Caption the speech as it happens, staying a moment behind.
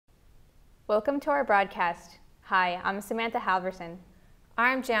Welcome to our broadcast. Hi, I'm Samantha Halverson.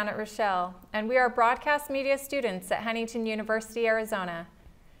 I'm Janet Rochelle, and we are broadcast media students at Huntington University, Arizona.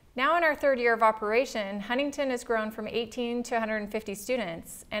 Now in our third year of operation, Huntington has grown from 18 to 150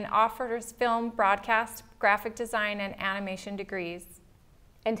 students and offers film, broadcast, graphic design, and animation degrees.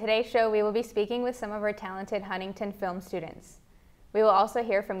 In today's show, we will be speaking with some of our talented Huntington film students. We will also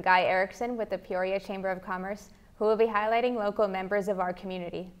hear from Guy Erickson with the Peoria Chamber of Commerce, who will be highlighting local members of our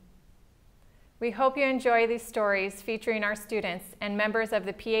community. We hope you enjoy these stories featuring our students and members of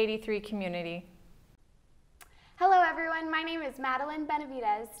the P83 community. Hello everyone, my name is Madeline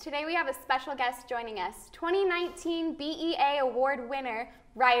Benavides. Today we have a special guest joining us, 2019 BEA Award winner,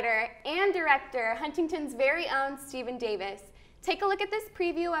 writer, and director, Huntington's very own Stephen Davis. Take a look at this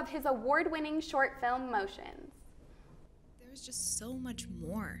preview of his award-winning short film, Motions. There's just so much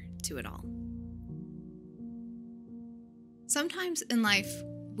more to it all. Sometimes in life,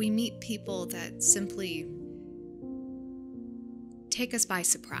 we meet people that simply take us by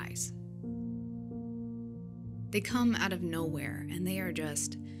surprise. They come out of nowhere and they are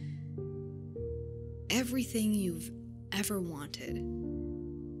just everything you've ever wanted.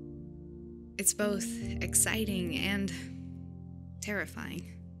 It's both exciting and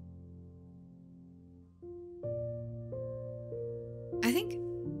terrifying. I think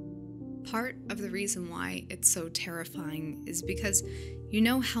part of the reason why it's so terrifying is because you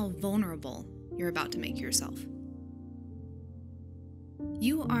know how vulnerable you're about to make yourself.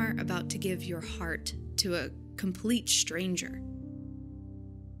 You are about to give your heart to a complete stranger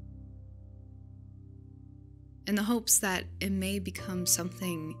in the hopes that it may become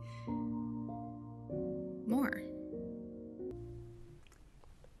something more.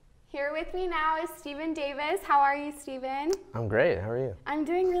 Here with me now is Stephen Davis. How are you, Stephen? I'm great. How are you? I'm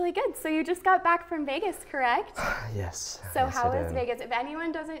doing really good. So you just got back from Vegas, correct? Yes. So yes, how I was did. Vegas? If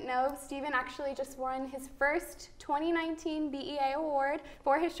anyone doesn't know, Stephen actually just won his first 2019 BEA award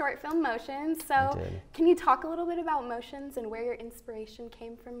for his short film Motions. So can you talk a little bit about Motions and where your inspiration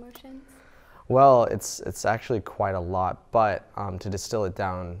came from Motions? Well, it's actually quite a lot, but to distill it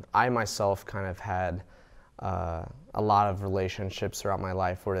down, I myself kind of had a lot of relationships throughout my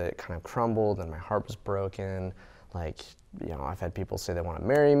life where it kind of crumbled and my heart was broken. Like, you know, I've had people say they want to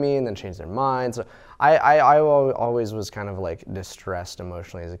marry me and then change their minds. So I always was kind of like distressed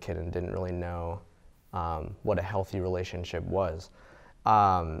emotionally as a kid and didn't really know what a healthy relationship was.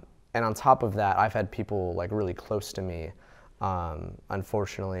 And on top of that, I've had people like really close to me,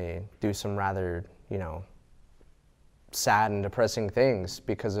 unfortunately, do some rather, you know, sad and depressing things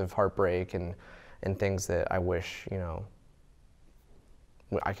because of heartbreak and things that I wish, you know,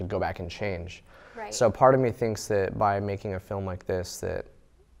 I could go back and change. Right. So part of me thinks that by making a film like this, that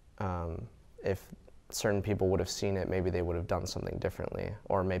if certain people would have seen it, maybe they would have done something differently.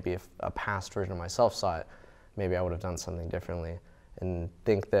 Or maybe if a past version of myself saw it, maybe I would have done something differently. And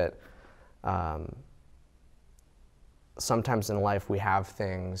think that sometimes in life we have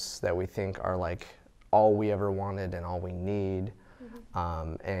things that we think are like all we ever wanted and all we need.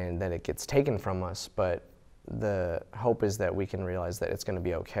 And that it gets taken from us, but the hope is that we can realize that it's going to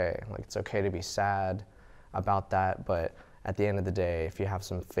be okay. Like, it's okay to be sad about that, but at the end of the day, if you have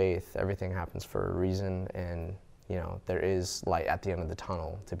some faith, everything happens for a reason, and you know, there is light at the end of the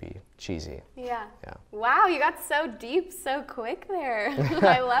tunnel, to be cheesy. Yeah. Yeah. Wow, you got so deep so quick there.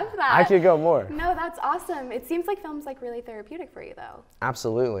 I love that. I could go more. No, that's awesome. It seems like film's like really therapeutic for you though.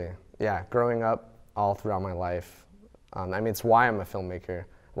 Absolutely. Yeah, growing up all throughout my life, I mean, it's why I'm a filmmaker,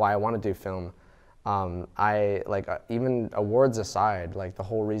 why I want to do film. I like even awards aside, like the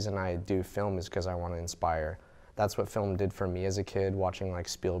whole reason I do film is because I want to inspire. That's what film did for me as a kid, watching like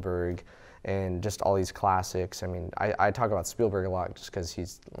Spielberg and just all these classics. I mean, I talk about Spielberg a lot just because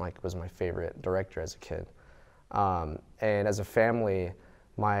he's like was my favorite director as a kid. And as a family,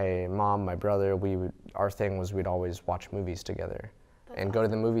 my mom, my brother, our thing was we'd always watch movies together. And go to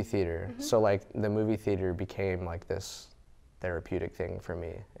the movie theater. So like the movie theater became like this therapeutic thing for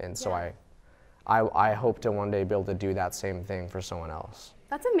me. And so I hope to one day be able to do that same thing for someone else.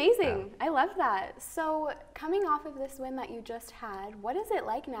 That's amazing. Yeah. I love that. So coming off of this win that you just had, what is it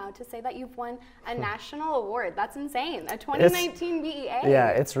like now to say that you've won a national award? That's insane. A 2019 BEA. Yeah,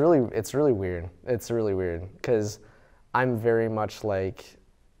 it's really weird. It's really weird because I'm very much like,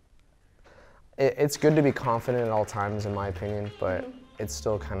 it's good to be confident at all times in my opinion, but it's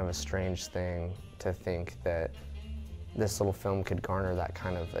still kind of a strange thing to think that this little film could garner that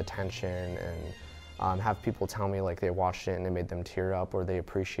kind of attention and have people tell me like they watched it and it made them tear up or they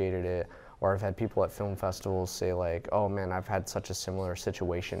appreciated it. Or I've had people at film festivals say like, oh man, I've had such a similar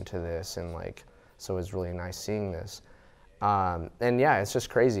situation to this and like, so it was really nice seeing this. And yeah, it's just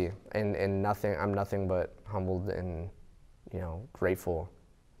crazy, and I'm nothing but humbled and, you know, grateful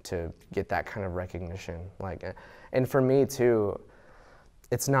to get that kind of recognition. Like, and for me too,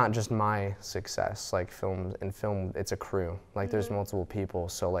 it's not just my success. Like film, it's a crew. Like there's multiple people.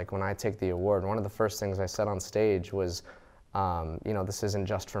 So like when I take the award, one of the first things I said on stage was, you know, this isn't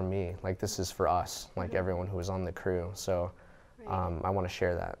just for me. Like this is for us, like everyone who was on the crew. So I want to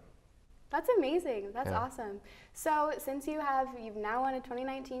share that. That's amazing. That's awesome. So since you've now won a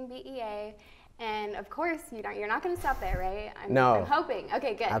 2019 BEA, and of course you're not going to stop there, right? No. I'm hoping.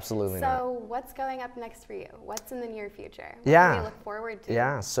 Okay, good. Absolutely not. So what's going up next for you? What's in the near future? What Yeah. can we look forward to?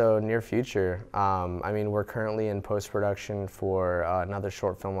 Yeah. So near future. I mean, we're currently in post-production for another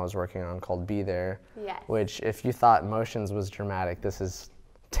short film I was working on called Be There. Yes. Which, if you thought Motions was dramatic, this is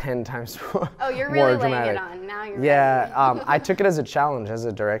 10 times more. Oh, you're really more laying dramatic. it on. Now you're Yeah. I took it as a challenge as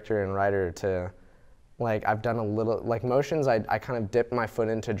a director and writer to, like, I've done a little, like Motions, I kind of dipped my foot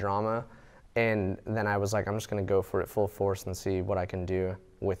into drama, and then I was like, I'm just gonna go for it full force and see what I can do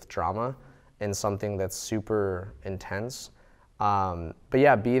with drama and something that's super intense. But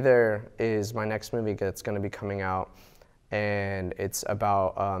yeah, Be There is my next movie that's gonna be coming out, and it's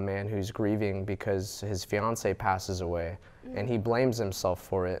about a man who's grieving because his fiance passes away, and he blames himself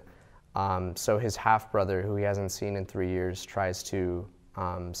for it. So his half-brother, who he hasn't seen in 3 years, tries to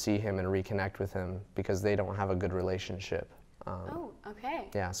see him and reconnect with him because they don't have a good relationship. Oh, okay.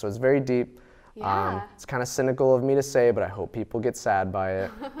 Yeah, so it's very deep. Yeah. It's kind of cynical of me to say, but I hope people get sad by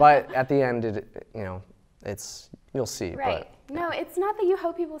it. But at the end, you know, you'll see. Right. But, no, it's not that you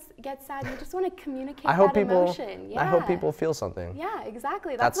hope people get sad. You just want to communicate I hope that people, emotion. Yeah. I hope people feel something. Yeah,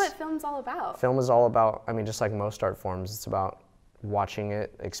 exactly. That's what film's all about. Film is all about, I mean, just like most art forms, it's about watching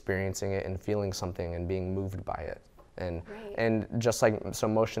it, experiencing it, and feeling something and being moved by it. And just like, so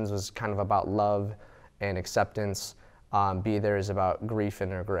Motions was kind of about love and acceptance. Be There is about grief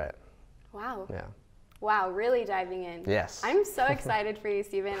and regret. Wow. Yeah. Wow, really diving in. Yes. I'm so excited for you,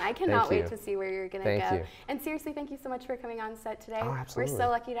 Stephen. I cannot wait you. to see where you're going to Thank go. you. And seriously, thank you so much for coming on set today. Oh, absolutely. We're so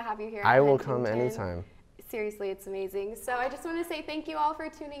lucky to have you here. I in will come Huntington. anytime. Seriously, it's amazing. So I just want to say thank you all for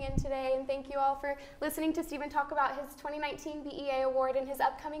tuning in today, and thank you all for listening to Stephen talk about his 2019 BEA award and his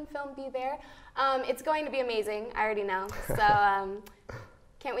upcoming film, Be There. It's going to be amazing, I already know. So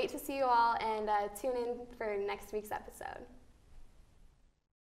can't wait to see you all, and tune in for next week's episode.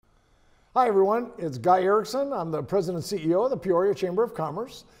 Hi everyone, it's Guy Erickson. I'm the President and CEO of the Peoria Chamber of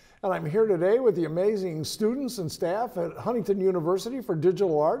Commerce, and I'm here today with the amazing students and staff at Huntington University for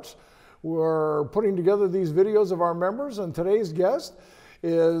Digital Arts. We're putting together these videos of our members, and today's guest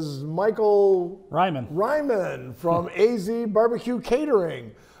is Michael Ryman from AZ Barbecue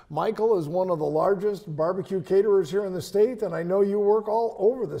Catering. Michael is one of the largest barbecue caterers here in the state, and I know you work all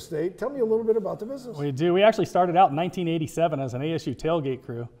over the state. Tell me a little bit about the business. We do. We actually started out in 1987 as an ASU tailgate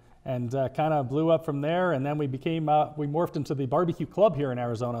crew, and kind of blew up from there, and then we became, we morphed into the barbecue club here in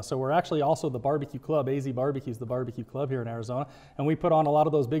Arizona. So we're actually also the barbecue club. AZ Barbecue is the barbecue club here in Arizona, and we put on a lot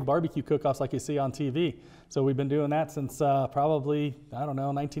of those big barbecue cook-offs like you see on TV. So we've been doing that since probably, I don't know,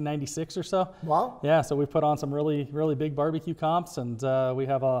 1996 or so. Wow. Yeah, so we put on some really, really big barbecue comps, and we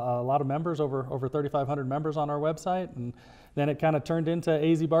have a lot of members, over 3,500 members on our website, and then it kind of turned into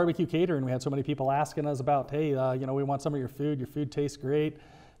AZ Barbecue Catering. We had so many people asking us about, hey, you know, we want some of your food tastes great.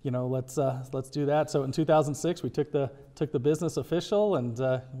 You know, let's do that. So in 2006, we took the business official, and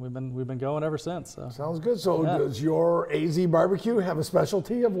we've been going ever since. So. Sounds good. So does your AZ Barbecue have a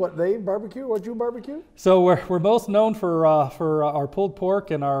specialty of what they barbecue, what you barbecue? So we're both known for our pulled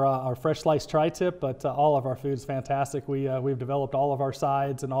pork and our fresh sliced tri-tip, but all of our food is fantastic. We've developed all of our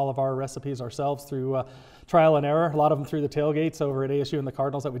sides and all of our recipes ourselves through trial and error. A lot of them through the tailgates over at ASU and the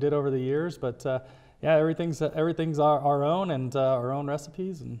Cardinals that we did over the years, but. Yeah, everything's our own, and our own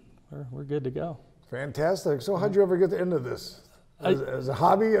recipes, and we're good to go. Fantastic. So how'd you ever get into this? As a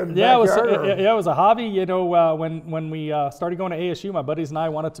hobby and yeah, it was a hobby. You know, when we started going to ASU, my buddies and I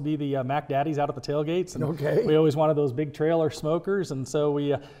wanted to be the Mac Daddies out at the tailgates. And we always wanted those big trailer smokers, and so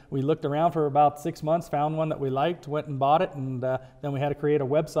we looked around for about 6 months, found one that we liked, went and bought it, and then we had to create a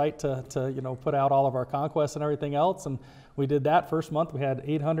website to you know, put out all of our conquests and everything else. And we did that first month. We had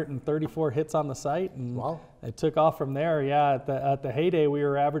 834 hits on the site, and wow. It took off from there. Yeah, at the heyday, we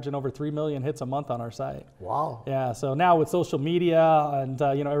were averaging over 3 million hits a month on our site. Wow. Yeah, so now with social media and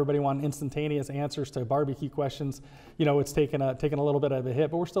you know, everybody wanting instantaneous answers to barbecue questions, you know, it's taken a little bit of a hit,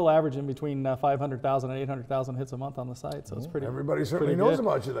 but we're still averaging between 500,000 and 800,000 hits a month on the site. So it's pretty. Everybody certainly knows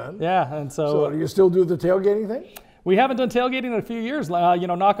about you then. Yeah, and So do you still do the tailgating thing? We haven't done tailgating in a few years. You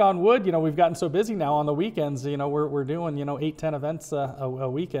know, knock on wood, you know, we've gotten so busy now on the weekends, you know, we're doing, you know, 8-10 events a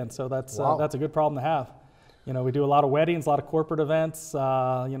weekend. So that's a good problem to have. You know, we do a lot of weddings, a lot of corporate events, you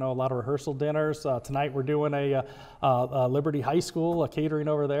know, a lot of rehearsal dinners. Tonight we're doing a Liberty High School, catering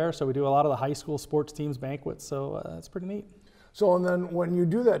over there. So we do a lot of the high school sports teams banquets. So it's pretty neat. So, and then when you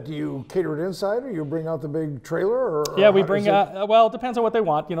do that, do you cater it inside, or you bring out the big trailer? Or yeah, we bring, well, it depends on what they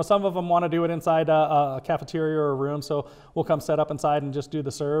want. You know, some of them want to do it inside a cafeteria or a room, so we'll come set up inside and just do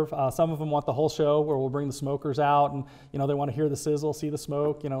the serve. Some of them want the whole show, where we'll bring the smokers out, and, you know, they want to hear the sizzle, see the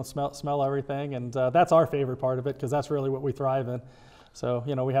smoke, you know, smell everything. And that's our favorite part of it, because that's really what we thrive in. So,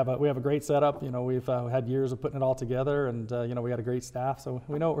 you know, we have a great setup. You know, we've had years of putting it all together, and you know, we got a great staff, so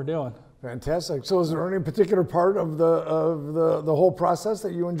we know what we're doing. Fantastic. So, is there any particular part of the whole process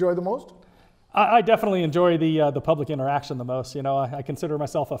that you enjoy the most? I definitely enjoy the public interaction the most. You know, I consider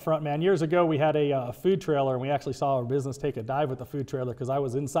myself a front man. Years ago, we had a food trailer, and we actually saw our business take a dive with the food trailer, because I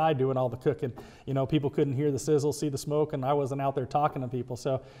was inside doing all the cooking. You know, people couldn't hear the sizzle, see the smoke, and I wasn't out there talking to people.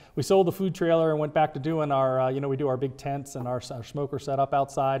 So we sold the food trailer and went back to doing our, you know, we do our big tents and our smoker set up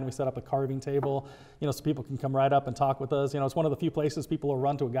outside, and we set up a carving table, you know, so people can come right up and talk with us. You know, it's one of the few places people will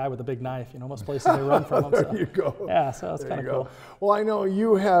run to a guy with a big knife. You know, most places they run from them. There so. you go. Yeah, so it's kind of cool. Well, I know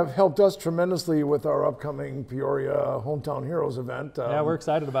you have helped us tremendously with our upcoming Peoria Hometown Heroes event. Yeah, we're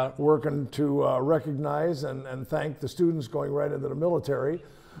excited about it. Working to recognize and thank the students going right into the military.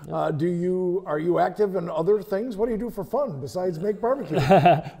 Yep. Are you active in other things? What do you do for fun besides make barbecue?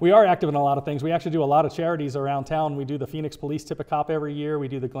 We are active in a lot of things. We actually do a lot of charities around town. We do the Phoenix Police Tip a Cop every year. We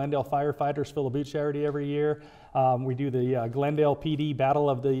do the Glendale Firefighters Fill a Boot charity every year. We do the Glendale PD Battle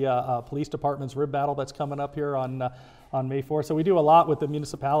of the Police Department's Rib Battle that's coming up here on May 4th. So we do a lot with the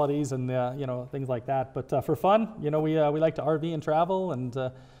municipalities and you know, things like that. But for fun, you know, we like to RV and travel, and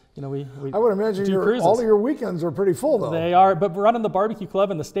you know, we I would imagine all of your weekends are pretty full, though. They are, but we're running the barbecue club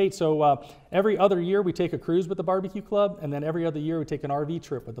in the state, so every other year we take a cruise with the barbecue club, and then every other year we take an RV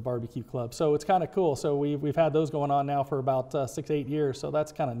trip with the barbecue club. So it's kind of cool. So we've had those going on now for about 6-8 years, so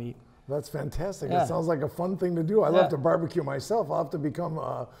that's kind of neat. That's fantastic. Yeah. It sounds like a fun thing to do. I love to barbecue myself. I'll have to become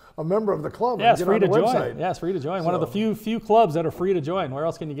a member of the club. Yeah, it's free to join. Website. Yeah, it's free to join. So, one of the few clubs that are free to join. Where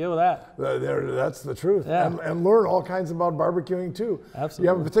else can you get with that? That's the truth. Yeah. And learn all kinds about barbecuing too. Absolutely.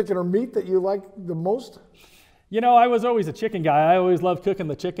 You have a particular meat that you like the most? You know, I was always a chicken guy. I always loved cooking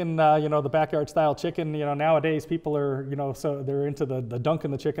the chicken, you know, the backyard style chicken. You know, nowadays people are, you know, so they're into the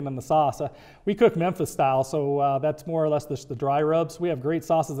dunking the chicken in the sauce. We cook Memphis style, so that's more or less the dry rubs. We have great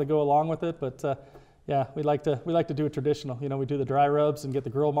sauces that go along with it, but yeah, we like to do it traditional. You know, we do the dry rubs and get the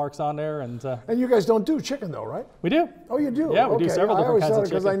grill marks on there. And you guys don't do chicken though, right? We do. Oh, you do? Yeah, we do several different kinds of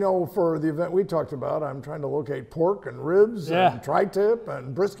chicken. Because I know for the event we talked about, I'm trying to locate pork and ribs and tri-tip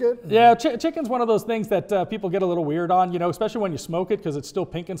and brisket. Yeah, chicken's one of those things that people get a little weird on, you know, especially when you smoke it, because it's still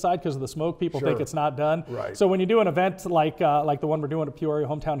pink inside because of the smoke. People think it's not done. Right. So when you do an event like the one we're doing at Peoria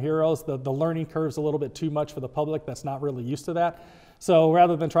Hometown Heroes, the learning curve's a little bit too much for the public that's not really used to that. So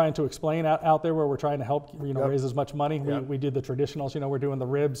rather than trying to explain out there where we're trying to help, you know, raise as much money, we do the traditionals. You know, we're doing the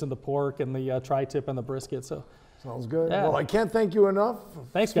ribs and the pork and the tri-tip and the brisket. So sounds good. Yeah. Well, I can't thank you enough.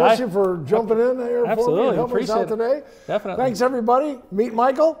 Thanks, guys. Especially for jumping in there for me and helping us out today. Definitely. Thanks, everybody. Meet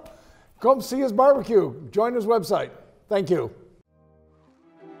Michael. Come see his barbecue. Join his website. Thank you.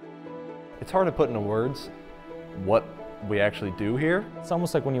 It's hard to put into words what we actually do here. It's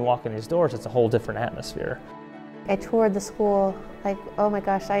almost like when you walk in these doors, it's a whole different atmosphere. I toured the school, like, oh my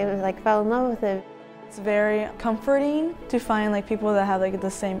gosh, I like fell in love with it. It's very comforting to find like people that have like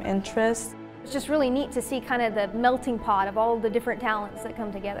the same interests. It's just really neat to see kind of the melting pot of all the different talents that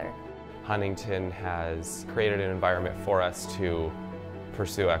come together. Huntington has created an environment for us to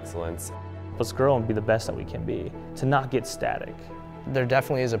pursue excellence. Let's grow and be the best that we can be, to not get static. There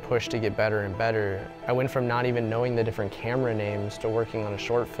definitely is a push to get better and better. I went from not even knowing the different camera names to working on a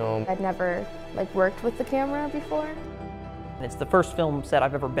short film. I'd never like worked with the camera before. It's the first film set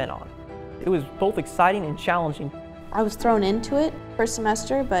I've ever been on. It was both exciting and challenging. I was thrown into it first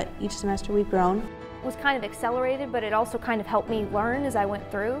semester, but each semester we've grown. It was kind of accelerated, but it also kind of helped me learn as I went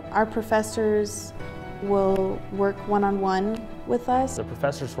through. Our professors will work one-on-one with us. The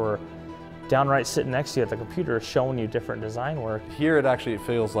professors were downright sitting next to you at the computer showing you different design work. Here it actually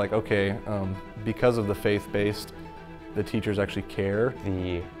feels like, okay, because of the faith-based, the teachers actually care.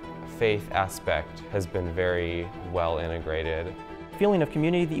 The faith aspect has been very well integrated. The feeling of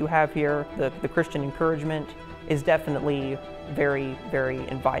community that you have here, the Christian encouragement, is definitely very, very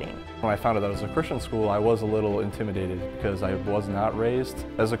inviting. When I found out that it was a Christian school, I was a little intimidated because I was not raised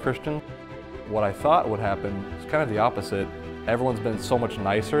as a Christian. What I thought would happen is kind of the opposite. Everyone's been so much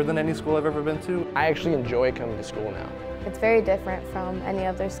nicer than any school I've ever been to. I actually enjoy coming to school now. It's very different from any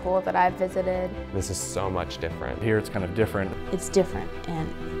other school that I've visited. This is so much different. Here it's kind of different. It's different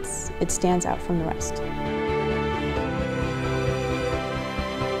and it stands out from the rest.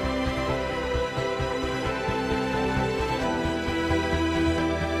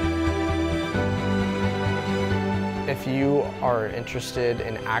 you are interested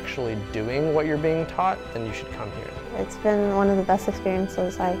in actually doing what you're being taught, then you should come here. It's been one of the best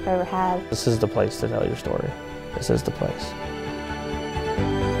experiences I've ever had. This is the place to tell your story. This is the place.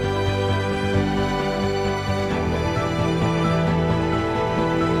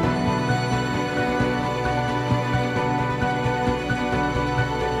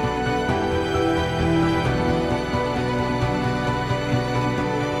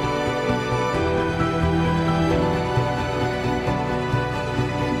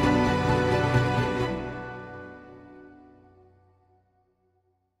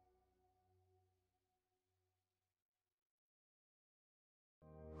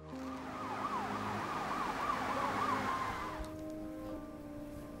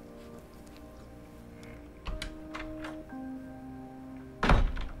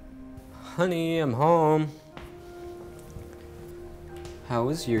 Honey, I'm home. How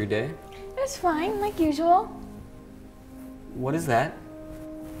was your day? It's fine, like usual. What is that?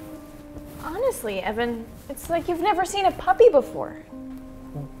 Honestly, Evan, it's like you've never seen a puppy before.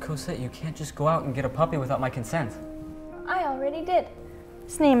 Well, Cosette, you can't just go out and get a puppy without my consent. I already did.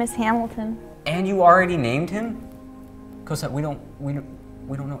 His name is Hamilton. And you already named him? Cosette, we don't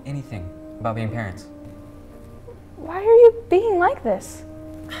know anything about being parents. Why are you being like this?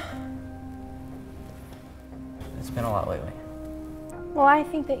 It's been a lot lately. Well, I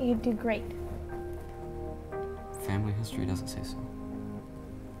think that you'd do great. Family history doesn't say so.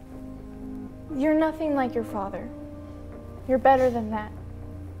 You're nothing like your father. You're better than that.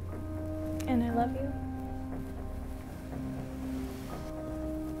 And I love you.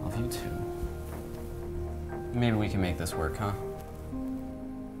 Love you too. Maybe we can make this work, huh?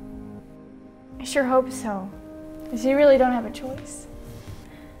 I sure hope so. Because you really don't have a choice.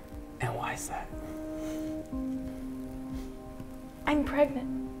 And why is that? I'm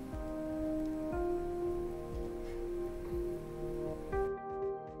pregnant.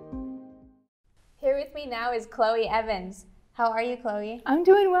 Here with me now is Chloe Evans. How are you, Chloe? I'm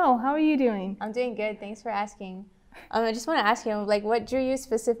doing well. How are you doing? I'm doing good. Thanks for asking. I just want to ask you, like, what drew you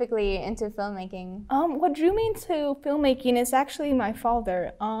specifically into filmmaking? What drew me into filmmaking is actually my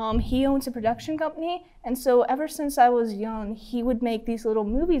father. He owns a production company, and so ever since I was young, he would make these little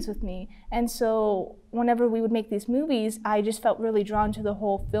movies with me. And so whenever we would make these movies, I just felt really drawn to the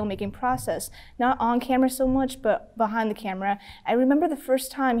whole filmmaking process. Not on camera so much, but behind the camera. I remember the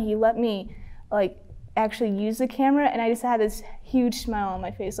first time he let me, actually use the camera, and I just had this huge smile on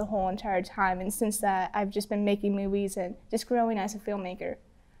my face the whole entire time, and since that I've just been making movies and just growing as a filmmaker.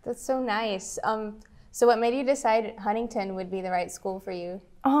 That's so nice. So what made you decide Huntington would be the right school for you?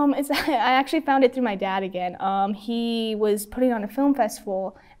 I actually found it through my dad again. He was putting on a film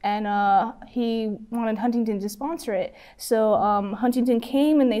festival, and he wanted Huntington to sponsor it. So Huntington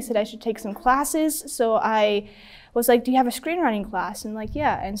came and they said I should take some classes, so I was like, do you have a screenwriting class? And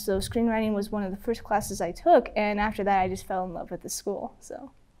yeah, and so screenwriting was one of the first classes I took, and after that I just fell in love with the school.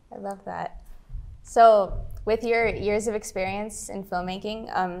 So I love that. So with your years of experience in filmmaking,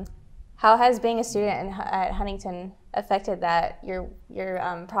 how has being a student at Huntington affected your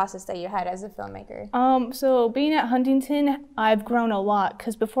process that you had as a filmmaker? So being at Huntington, I've grown a lot,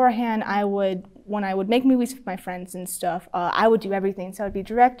 because beforehand when I would make movies with my friends and stuff, I would do everything. So I would be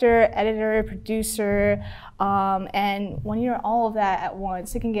director, editor, producer, and when you're all of that at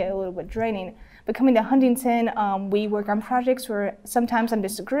once, it can get a little bit draining. But coming to Huntington, we work on projects where sometimes I'm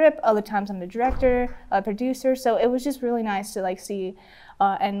just a grip, other times I'm the director, a producer. So it was just really nice to see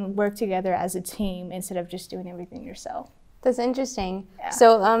and work together as a team instead of just doing everything yourself. That's interesting. Yeah.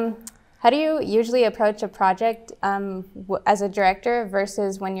 So how do you usually approach a project as a director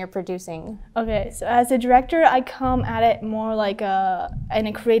versus when you're producing? Okay, so as a director, I come at it more in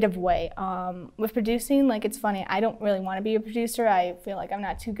a creative way. With producing, it's funny, I don't really want to be a producer. I feel like I'm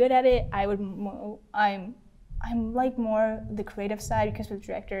not too good at it. I'm more the creative side, because with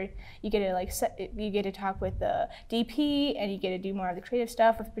director, you get to talk with the DP and you get to do more of the creative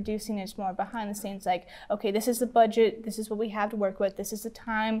stuff. With producing, it's more behind the scenes, okay, this is the budget, this is what we have to work with, this is the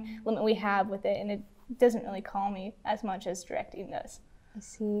time limit we have with it, and it doesn't really call me as much as directing does. I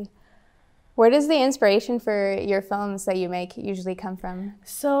see. Where does the inspiration for your films that you make usually come from?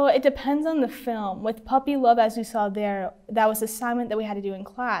 So it depends on the film. With Puppy Love, as you saw there, that was an assignment that we had to do in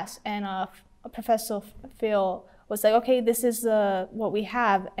class, and Professor Phil was like, okay, this is what we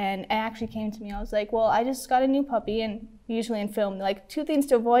have, and it actually came to me. I was like, well, I just got a new puppy, and usually in film, two things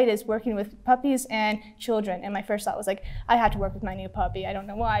to avoid is working with puppies and children, and my first thought was I had to work with my new puppy. I don't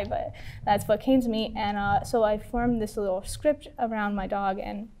know why, but that's what came to me, and so I formed this little script around my dog,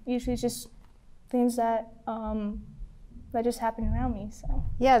 and usually it's just things that just happen around me. So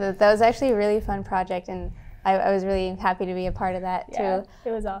yeah, that was actually a really fun project, and I was really happy to be a part of that too.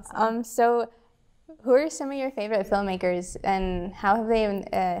 It was awesome. So who are some of your favorite filmmakers and how have they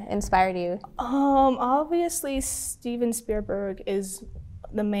inspired you? Obviously Steven Spielberg is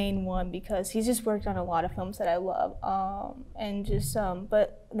the main one because he's just worked on a lot of films that I love.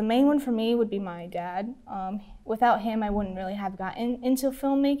 But the main one for me would be my dad. Without him, I wouldn't really have gotten into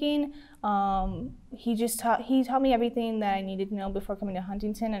filmmaking. He taught me everything that I needed to know before coming to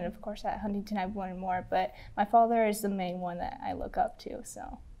Huntington, and of course at Huntington I've learned more, but my father is the main one that I look up to,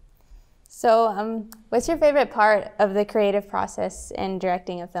 So, what's your favorite part of the creative process in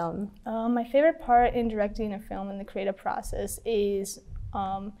directing a film? My favorite part in directing a film in the creative process is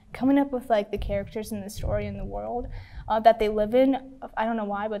coming up with like the characters and the story and the world that they live in. I don't know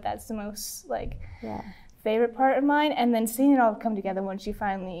why, but that's the most favorite part of mine. And then seeing it all come together once you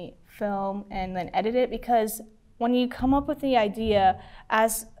finally film and then edit it, because when you come up with the idea,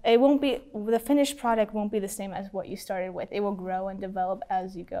 the finished product won't be the same as what you started with. It will grow and develop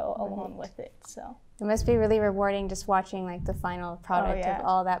as you go along with it. So it must be really rewarding just watching like the final product of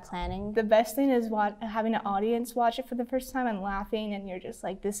all that planning. The best thing is having an audience watch it for the first time and laughing, and you're just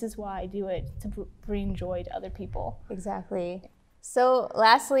like, this is why I do it, to bring joy to other people. Exactly. So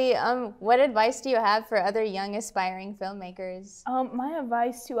lastly, what advice do you have for other young aspiring filmmakers? My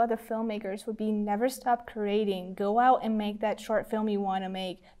advice to other filmmakers would be never stop creating. Go out and make that short film you want to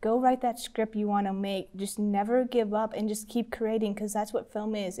make. Go write that script you want to make. Just never give up and just keep creating, because that's what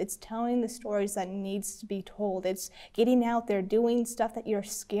film is. It's telling the stories that needs to be told. It's getting out there, doing stuff that you're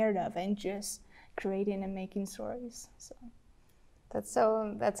scared of, and just creating and making stories. So that's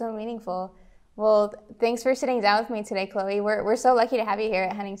so meaningful. Well, thanks for sitting down with me today, Chloe. We're so lucky to have you here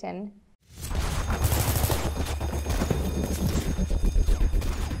at Huntington.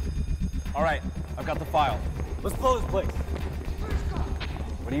 All right, I've got the file. Let's blow this place.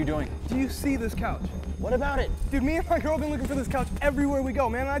 What are you doing? Do you see this couch? What about it? Dude, me and my girl have been looking for this couch everywhere we go,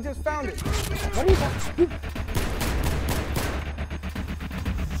 man. I just found it. What are you talking?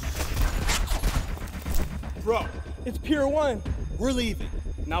 Bro, it's Pier 1. We're leaving.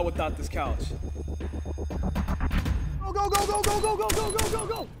 Not without this couch. Go, go, go, go, go, go, go, go, go, go,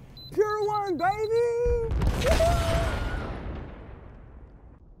 go! Pier 1, baby!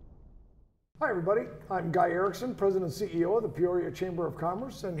 Hi, everybody. I'm Guy Erickson, President and CEO of the Peoria Chamber of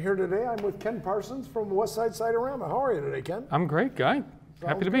Commerce, and here today I'm with Ken Parsons from Westside Cider-Rama. How are you today, Ken? I'm great, Guy.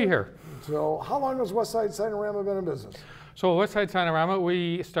 Happy to be here. So, how long has Westside Cider-Rama been in business? So, Westside Cider-Rama,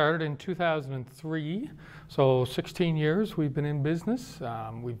 we started in 2003. So 16 years we've been in business.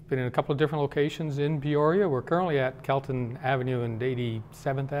 We've been in a couple of different locations in Peoria. We're currently at Kelton Avenue and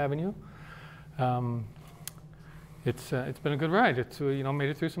 87th Avenue. It's been a good ride. It's made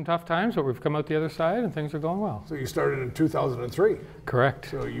it through some tough times, but we've come out the other side and things are going well. So you started in 2003.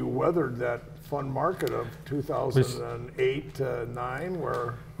 Correct. So you weathered that fun market of 2008 to 9,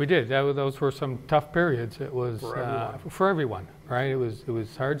 where we did. Those were some tough periods. It was for everyone, right? It was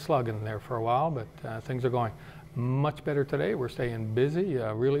hard slugging there for a while, but things are going much better today. We're staying busy,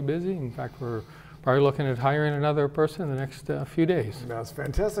 really busy. In fact, we're probably looking at hiring another person in the next few days. That's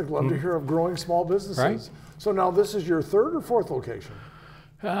fantastic. Love to hear of growing small businesses. Right. So now this is your third or fourth location?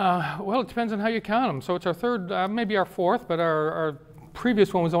 Well, it depends on how you count them. So it's our third, maybe our fourth, but our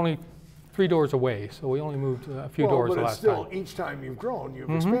previous one was only 3 doors away, so we only moved a few doors the last time. But each time you've grown, you've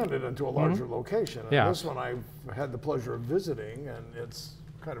expanded into a larger location. And this one I've had the pleasure of visiting, and it's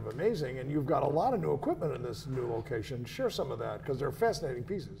kind of amazing. And you've got a lot of new equipment in this new location. Share some of that, because they're fascinating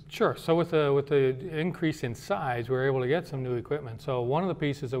pieces. Sure. So with the increase in size, we were able to get some new equipment. So one of the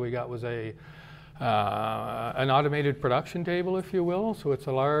pieces that we got was an automated production table, if you will. So it's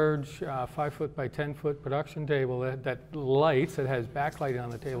a large 5-foot by 10-foot production table that lights. It has backlighting on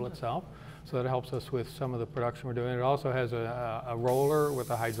the table itself, so that helps us with some of the production we're doing. It also has a roller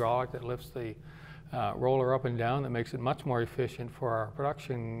with a hydraulic that lifts the roller up and down, that makes it much more efficient for our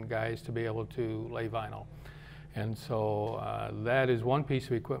production guys to be able to lay vinyl. And so that is one piece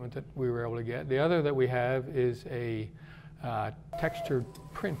of equipment that we were able to get. The other that we have is a textured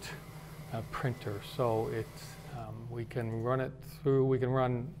print printer. So it's we can run it through. We can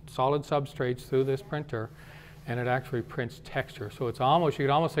run solid substrates through this printer, and it actually prints texture. So it's almost, you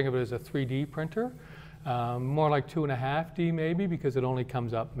could almost think of it as a 3D printer, more like 2.5D maybe, because it only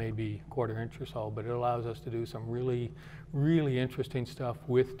comes up maybe 1/4 inch or so. But it allows us to do some really, really interesting stuff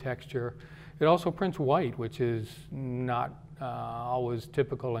with texture. It also prints white, which is not always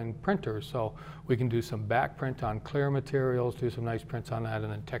typical in printers. So we can do some back print on clear materials, do some nice prints on that,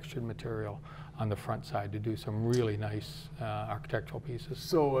 and then textured material on the front side to do some really nice architectural pieces.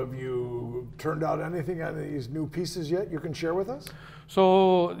 So have you turned out anything on these new pieces yet you can share with us?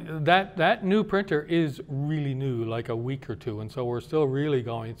 So that new printer is really new, like a week or two, and so we're still really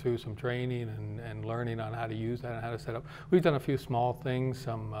going through some training and learning on how to use that and how to set up. We've done a few small things,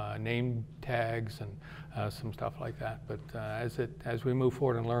 some name tags and some stuff like that, but as we move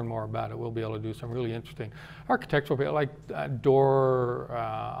forward and learn more about it, we'll be able to do some really interesting architectural, like door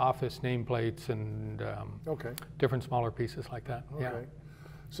office nameplates and different smaller pieces like that. Okay. Yeah.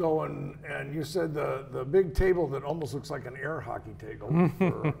 So, and you said the big table that almost looks like an air hockey table,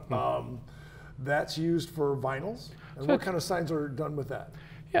 that's used for vinyls? And So what kind of signs are done with that?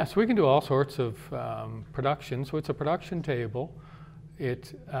 Yeah, so we can do all sorts of production. So it's a production table.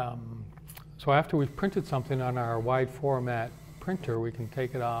 So after we've printed something on our wide format printer, we can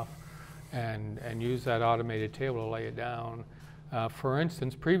take it off and use that automated table to lay it down. For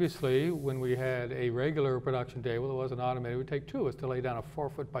instance, previously, when we had a regular production table that wasn't automated, it would take two of us to lay down a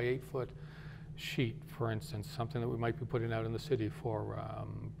 4-foot by 8-foot sheet, for instance, something that we might be putting out in the city for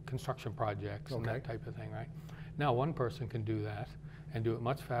construction projects and that type of thing, right? Now one person can do that and do it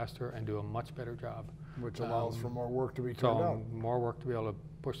much faster and do a much better job. Which allows for more work to be turned out. More work to be able to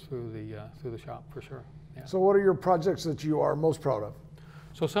push through the shop, for sure. Yeah. So what are your projects that you are most proud of?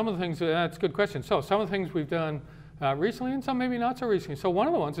 So some of the things, that's a good question. So some of the things we've done recently and some maybe not so recently. So one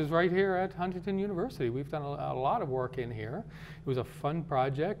of the ones is right here at Huntington University. We've done a lot of work in here. It was a fun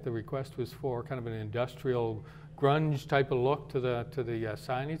project. The request was for kind of an industrial grunge type of look to the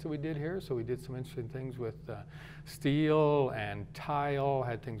signage that we did here. So we did some interesting things with steel and tile,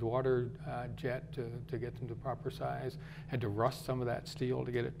 had things water jet to get them to proper size, had to rust some of that steel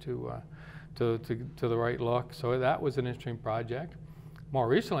to get it to the right look. So that was an interesting project. More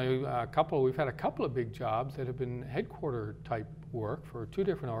recently, we've had a couple of big jobs that have been headquarter type work for two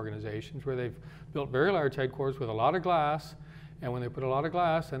different organizations where they've built very large headquarters with a lot of glass, and when they put a lot of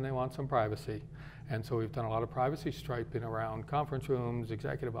glass, then they want some privacy. And so we've done a lot of privacy striping around conference rooms,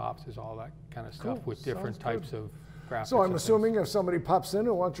 executive offices, all that kind of stuff with different types of graphics. So I'm assuming if somebody pops in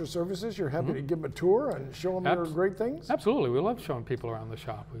and wants your services, you're happy to give them a tour and show them your great things? Absolutely. We love showing people around the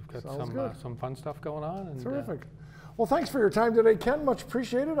shop. We've got some fun stuff going on. And, terrific. Well, thanks for your time today, Ken. Much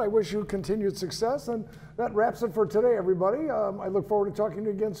appreciated. I wish you continued success. And that wraps it for today, everybody. I look forward to talking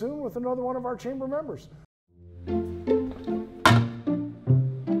to you again soon with another one of our chamber members.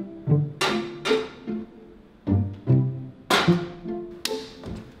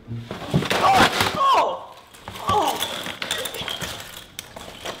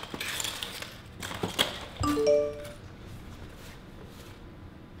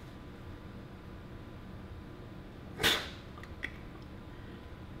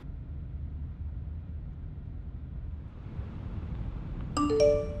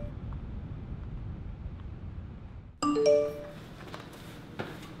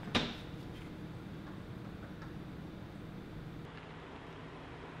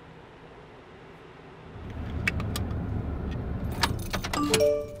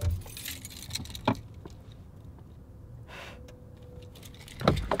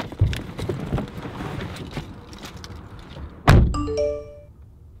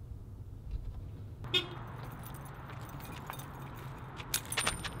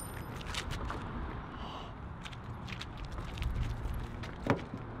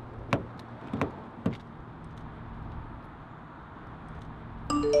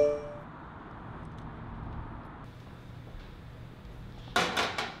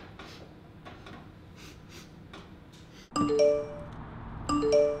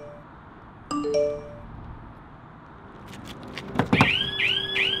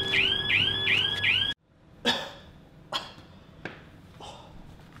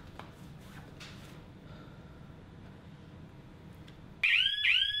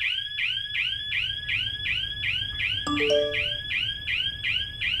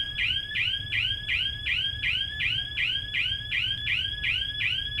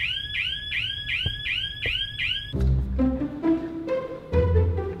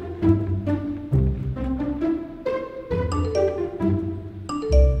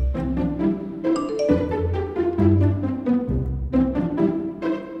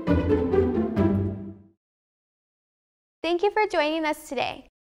 Thank you for joining us today.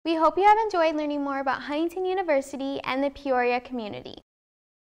 We hope you have enjoyed learning more about Huntington University and the Peoria community.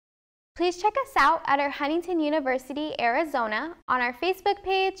 Please check us out at our Huntington University, Arizona on our Facebook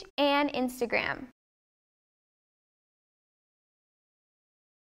page and Instagram.